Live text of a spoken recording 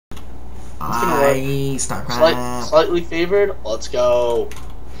Starcraft. Slightly favored. Let's go.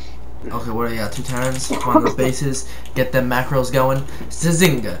 Okay, what do you got? 2 turns, one of those bases. Get them macros going.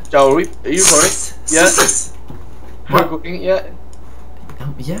 Zazinga. Joe, are you recording? Yes. What? Recording it yet?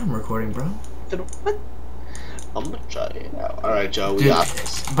 Yeah, I'm recording, bro. What? I'm gonna try it out. Alright, Joe, we Dude, got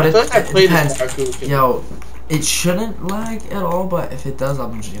this. But I feel like I played depends. this Barracuda. Yo, it shouldn't lag at all, but if it does,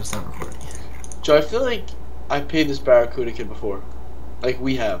 I'm just gonna stop recording. Joe, I feel like I played this Barracuda kid before. Like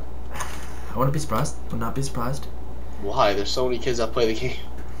we have. I wouldn't be surprised. Would not be surprised. Why? There's so many kids that play the game.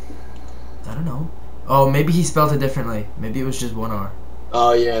 I don't know. Oh, maybe he spelled it differently. Maybe it was just 1 R.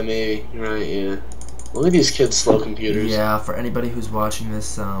 Oh, yeah, maybe. You're right, yeah. Look at these kids' slow computers. Yeah, for anybody who's watching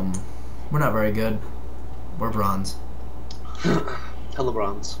this, we're not very good. We're bronze. Hella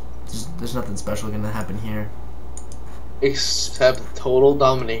bronze. There's nothing special gonna happen here. Except total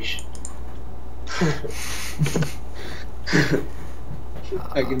domination.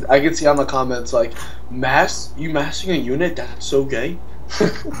 I can see on the comments like, you massing a unit? That's so gay.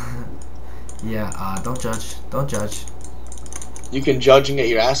 Yeah, don't judge. Don't judge. You can judge and get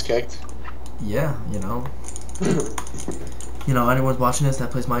your ass kicked. Yeah, you know. You know, anyone's watching this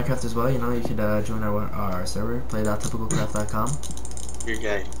that plays Minecraft as well, you know, you could join our server, play.typicalcraft.com. You're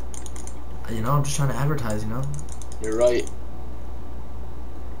gay. You know, I'm just trying to advertise, you know. You're right.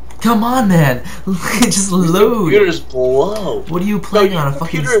 Come on, man! Just load! Computer's blow. What are you playing on, a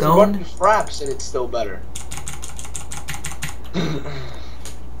fucking stone? Computer is running fraps and it's still better.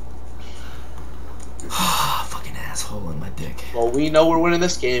 Fucking asshole in my dick. Well, we know we're winning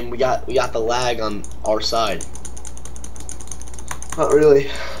this game. We got the lag on our side. Not really.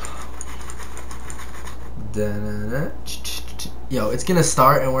 Yo, it's gonna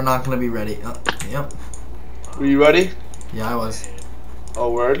start and we're not gonna be ready. Oh, yep. Were you ready? Yeah, I was. Oh,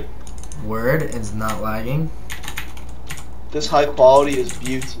 word? Word, it's not lagging. This high quality is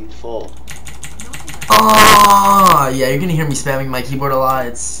beautiful. Oh, yeah, you're gonna hear me spamming my keyboard a lot.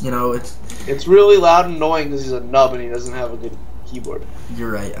 It's, you know, It's really loud and annoying because he's a nub and he doesn't have a good keyboard.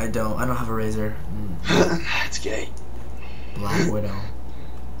 You're right. I don't have a razor. It's gay. Black Widow.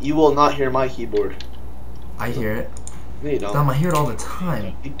 You will not hear my keyboard. I hear it. No, you don't. Dom, I hear it all the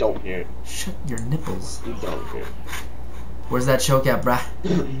time. You don't hear it. Shut your nipples. You don't hear it. Where's that choke at, bruh?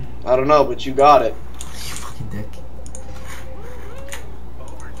 I don't know, but you got it. You fucking dick.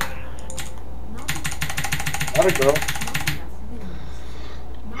 Got it, girl.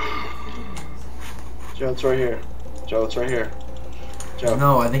 Joe, it's right here. Joe, it's right here. Joe.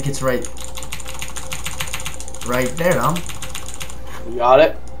 No, I think it's right there, Dom. You got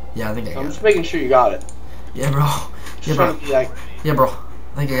it? Yeah, I think I got I'm it. just making sure you got it. Yeah, bro. Yeah, bro. Yeah, bro.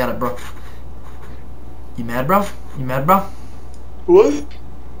 I think I got it, bro. You mad, bro? You mad, bro? What?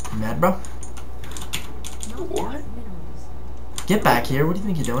 You mad, bro? What? Get back here. What do you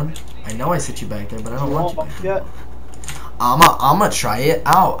think you're doing? I know I sit you back there, but I don't want you back there. Yet? I'ma try it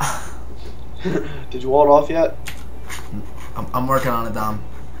out. Did you wall it off yet? I'm working on it, Dom.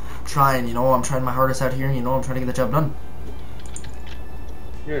 Trying, you know, I'm trying my hardest out here, and you know I'm trying to get the job done.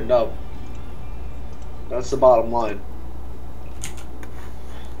 You're a nub. That's the bottom line.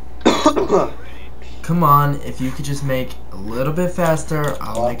 Come on, if you could just make a little bit faster,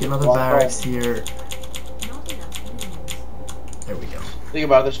 I'll make another barracks here. There we go. Think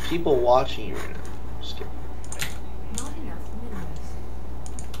about it, there's people watching you right now. Just kidding.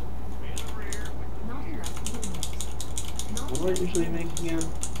 What do I usually make again?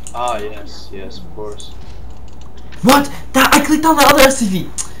 Ah, yes, of course. What? I clicked on the other SCV!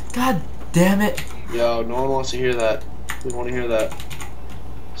 God damn it. Yo, no one wants to hear that. We want to hear that.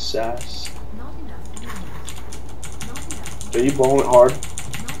 Sass. Are you blowing it hard?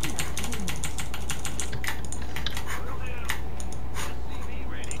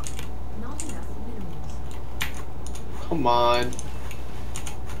 Come on.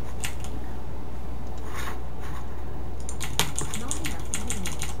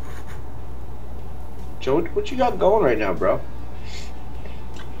 Joe, what you got going right now, bro?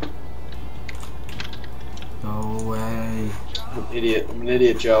 No way. I'm an idiot. I'm an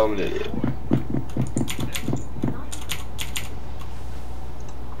idiot, Joe. I'm an idiot.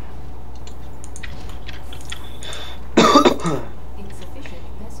 I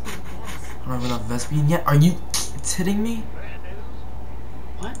don't have enough Vespian yet. Are you kidding me?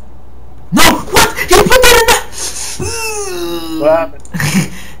 What? No! What? He put that in the... What happened?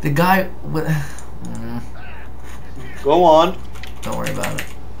 The guy... Go on. Don't worry about it.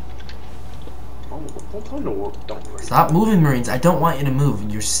 Don't tell me to work. Don't worry. Stop moving, Marines. I don't want you to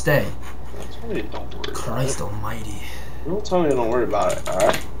move. You stay. Don't tell me don't worry. Christ almighty. Don't tell me don't worry about it,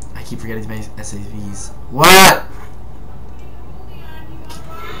 alright? I keep forgetting to make SAVs. What?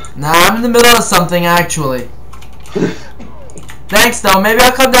 Nah, I'm in the middle of something actually. Thanks though. Maybe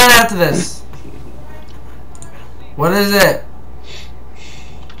I'll come down after this. What is it?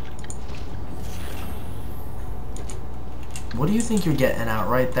 What do you think you're getting at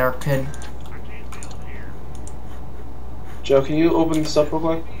right there, kid? Joe, can you open this up real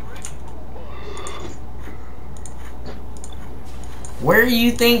quick? Where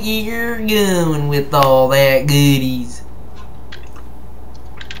you think you're going with all that goodies?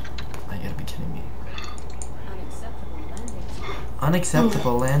 I gotta be kidding me.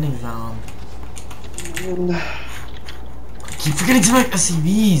 Unacceptable landing zone. I keep forgetting to make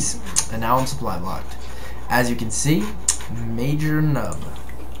SCVs. And now I'm supply blocked. As you can see, major nub.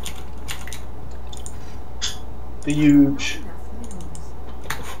 The huge.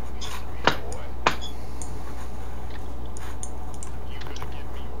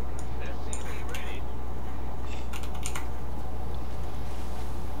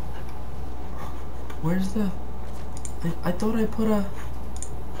 Where's the... I thought I put a...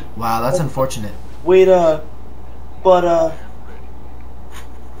 Wow, that's unfortunate. Wait, but,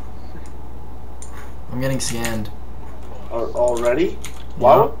 I'm getting scanned. already?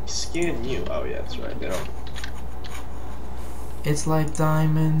 Why would we scan you? Oh, yeah, that's right. They don't. It's like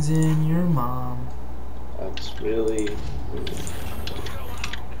diamonds in your mom. That's really...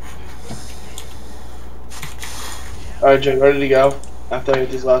 Alright, Joe, ready to go? After I get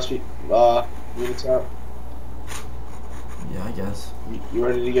these last few, units out? Yeah, I guess. You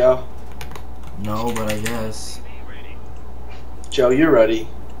ready to go? No, but I guess. Joe, you're ready.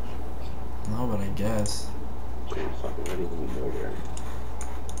 No, but I guess. Joe, you're fucking ready when we go there.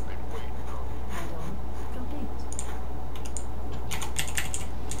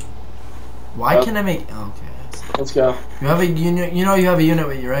 Why can't I make... Oh, okay. Let's go. You have a unit... You know you have a unit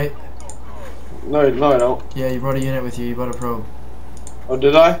with you, right? No, I don't. Yeah, you brought a unit with you. You brought a probe. Oh,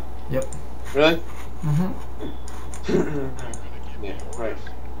 did I? Yep. Really? Mm-hmm. Yeah, right.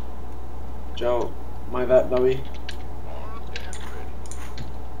 Joe, am I that nubby?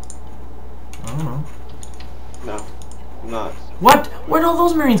 I don't know. No, I'm not. What? Where'd all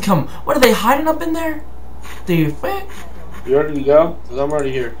those Marines come? What, are they hiding up in there? The fuck? You ready to go? Cause I'm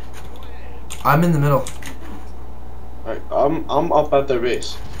already here. I'm in the middle. Alright, I'm up at their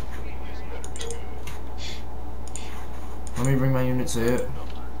base. Let me bring my unit to it.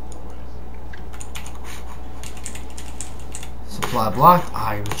 Supply blocked.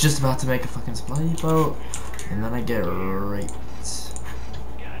 I was just about to make a fucking supply depot, and then I get raped.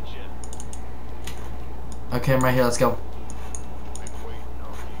 Okay, I'm right here. Let's go.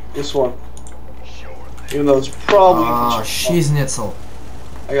 This one. Even though it's probably. Oh, she's Nitzel.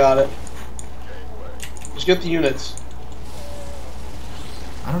 I got it. Just get the units.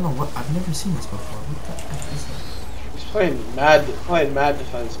 I don't know what. I've never seen this before. What the heck is that? He's playing mad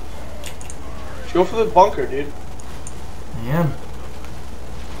defense. Just go for the bunker, dude. I am.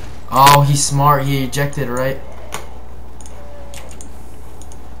 Oh, he's smart. He ejected, right?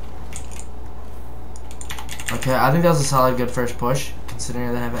 Okay, I think that was a solid, good first push, considering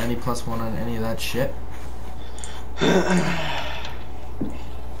I didn't have any +1 on any of that shit. You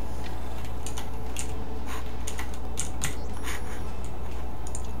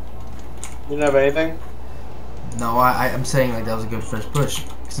didn't have anything? No, I'm saying like that was a good first push,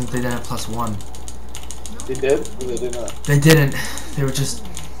 since they didn't have +1. They did? Or they did not? They didn't. They were just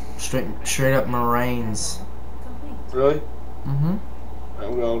straight up Marines. Really? Mm-hmm.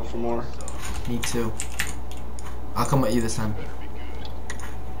 I'm going for more. Me too. I'll come with you this time.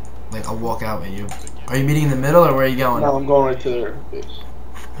 Like, I'll walk out with you. Are you meeting in the middle, or where are you going? No, I'm going right to their base.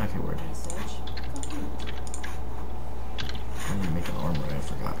 Okay, word. I need to make an armor, I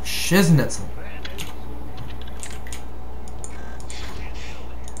forgot. Shiznitzel.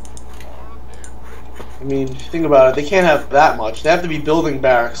 I mean, if you think about it, they can't have that much. They have to be building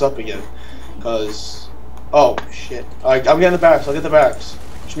barracks up again. Because... Oh, shit. Alright, I'm getting the barracks. I'll get the barracks.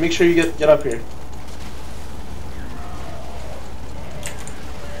 Just make sure you get up here.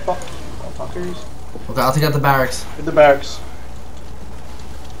 Fuck. Motherfuckers. Okay, I'll take out the barracks. Get the barracks.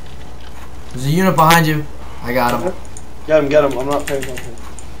 There's a unit behind you. I got him. Get him. I'm not paying attention.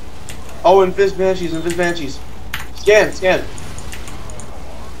 Oh, Invis Banshees. Scan.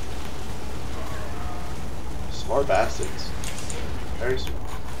 Smart bastards. Very smart.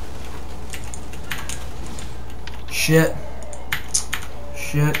 Shit.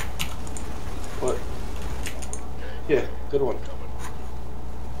 What? Yeah, good one.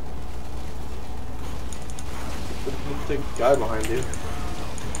 The guy behind you.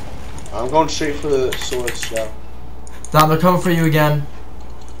 I'm going straight for the source, Joe. Dom, they're coming for you again.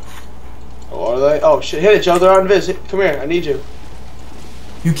 Oh, are they? Oh shit, hit it, Joe. They're on Viz. Come here, I need you.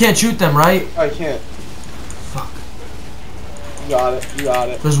 You can't shoot them, right? I can't. Fuck. You got it. You got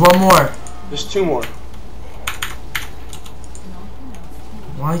it. There's one more. There's two more.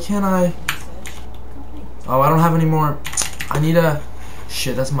 Why can't I? Oh, I don't have any more. I need a...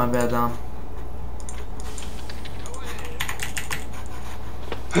 Shit, that's my bad, Dom.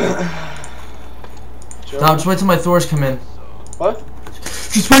 Dom, just wait till my Thors come in. What?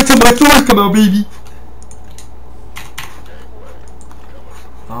 Just wait till my Thors come out, baby!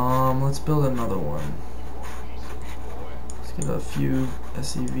 Let's build another one. Let's get a few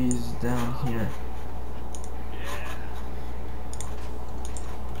SCVs down here.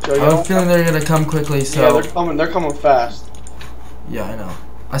 Joe, I have a feeling they're gonna come quickly, so... Yeah, they're coming fast. Yeah, I know.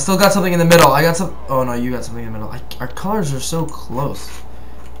 I still got something in the middle. I got some... Oh, no, you got something in the middle. Our colors are so close.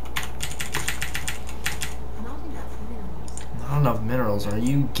 Not enough minerals. Are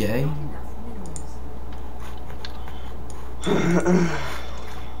you gay?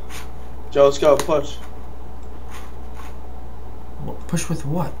 Joe, let's go. Push. What, push with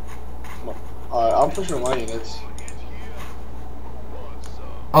what? Alright, I'm pushing my units.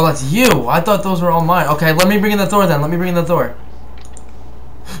 Oh, that's you. I thought those were all mine. Okay, let me bring in the Thor then. Let me bring in the Thor.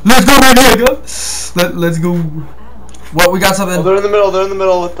 Let's go, baby. Let's go. What? We got something. Oh, they're in the middle. They're in the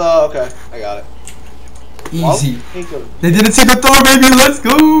middle with okay, I got it. Easy. They didn't see the Thor, baby. Let's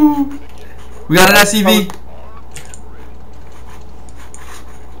go. We got an SCV.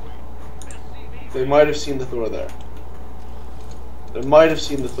 They might have seen the Thor there. They might have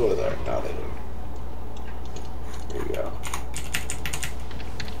seen the Thor there. No, they didn't. Here we go.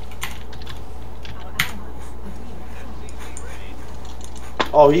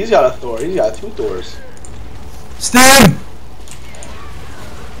 Oh, he's got a Thor. He's got two Thors. Sting!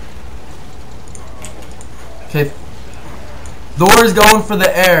 Okay. Thor is going for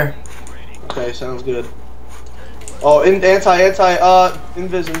the air. Okay, sounds good. Oh, invis.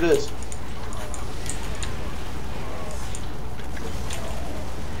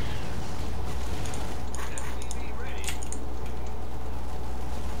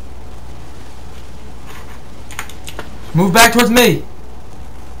 Move back towards me.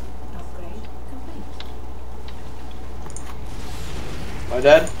 My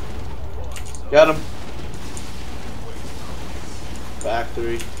dad? Got him. Back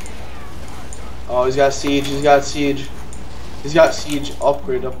three. Oh, he's got siege. He's got siege. He's got siege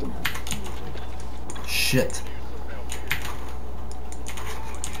upgrade up the. Shit.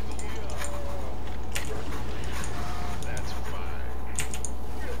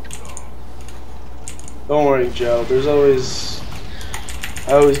 Don't worry, Joe. There's always.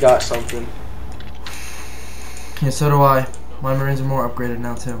 I always got something. Yeah, so do I. My Marines are more upgraded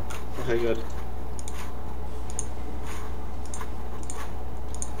now too. Okay, good.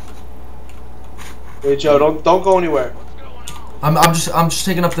 Wait, Joe, don't go anywhere. I'm just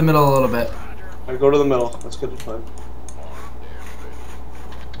taking up the middle a little bit. Alright, go to the middle. That's good to find.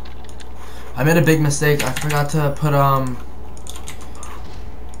 I made a big mistake. I forgot to put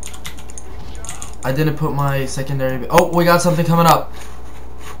I didn't put my secondary. Oh, we got something coming up.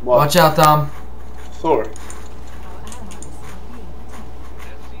 What? Watch out, Dom. Thor.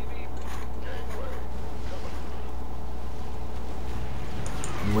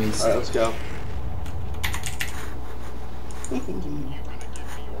 Waste. Alright, let's go.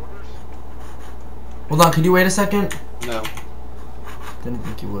 Hold on, could you wait a second? No. Didn't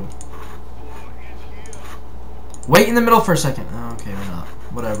think you would. Wait in the middle for a second. Oh, okay, or not.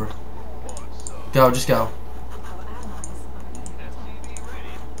 Whatever. Go, just go.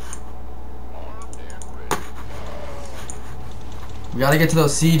 We gotta get to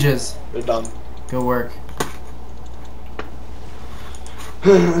those sieges. They're done. Go work.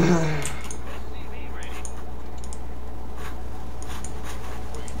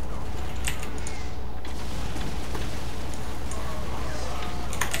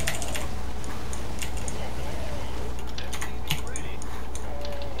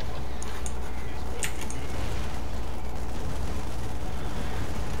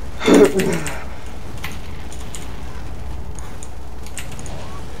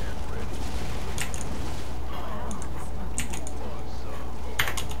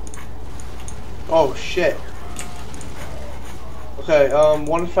 Oh shit. Okay,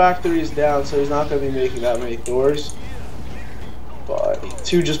 one factory is down, so he's not gonna be making that many Thors. But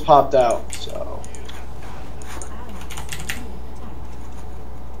two just popped out, so.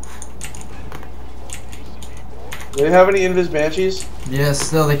 Do they have any Invis Banshees? Yeah,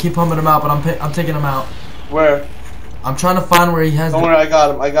 still they keep pumping them out, but I'm taking them out. Where? I'm trying to find where he has. Don't worry, I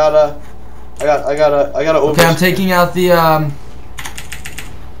got him. I gotta. Okay, I'm taking out the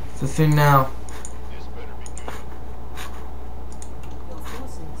thing now.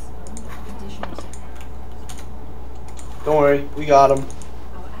 Don't worry, we got him.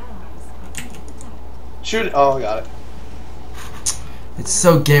 Shoot it. Oh, I got it. It's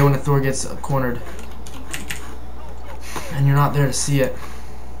so gay when a Thor gets cornered. And you're not there to see it.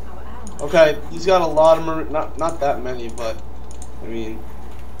 Okay, he's got a lot of not that many, but I mean.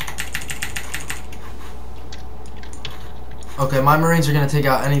 Okay, my Marines are gonna take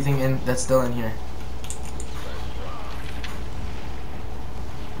out anything that's still in here.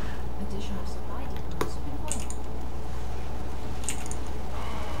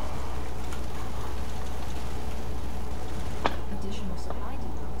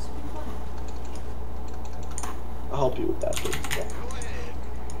 I'll help you with that, dude. Okay.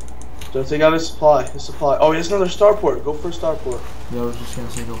 So take out his supply. His supply. Oh, he has another starport. Go for a starport. Yeah, I was just gonna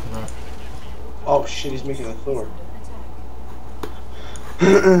say go for that. Oh shit, he's making a Thor.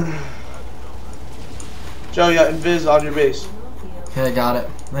 Joe, you got invis on your base. Okay, got it.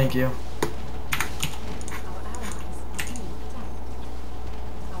 Thank you.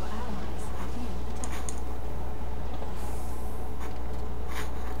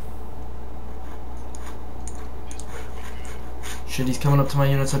 Shit, he's coming up to my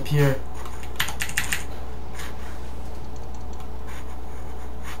units up here.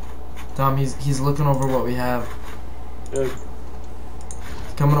 Tom, he's looking over what we have. Good.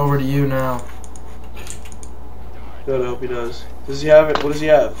 He's coming over to you now. Good, I hope he does. Does he have it? What does he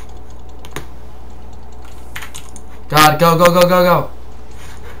have? God, go, go, go, go, go.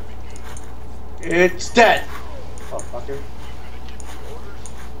 It's dead! Oh, fucker.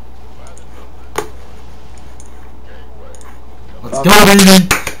 Let's go, baby!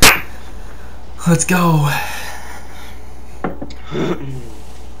 Let's go.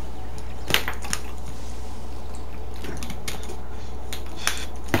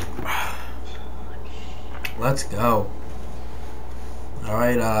 Let's go.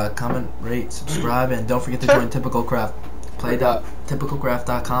 Alright, comment, rate, subscribe, and don't forget to join Typical Craft.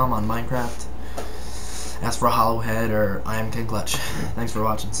 Play.typicalcraft.com on Minecraft. Ask for a hollow head or I am King Clutch. Thanks for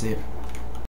watching. See you.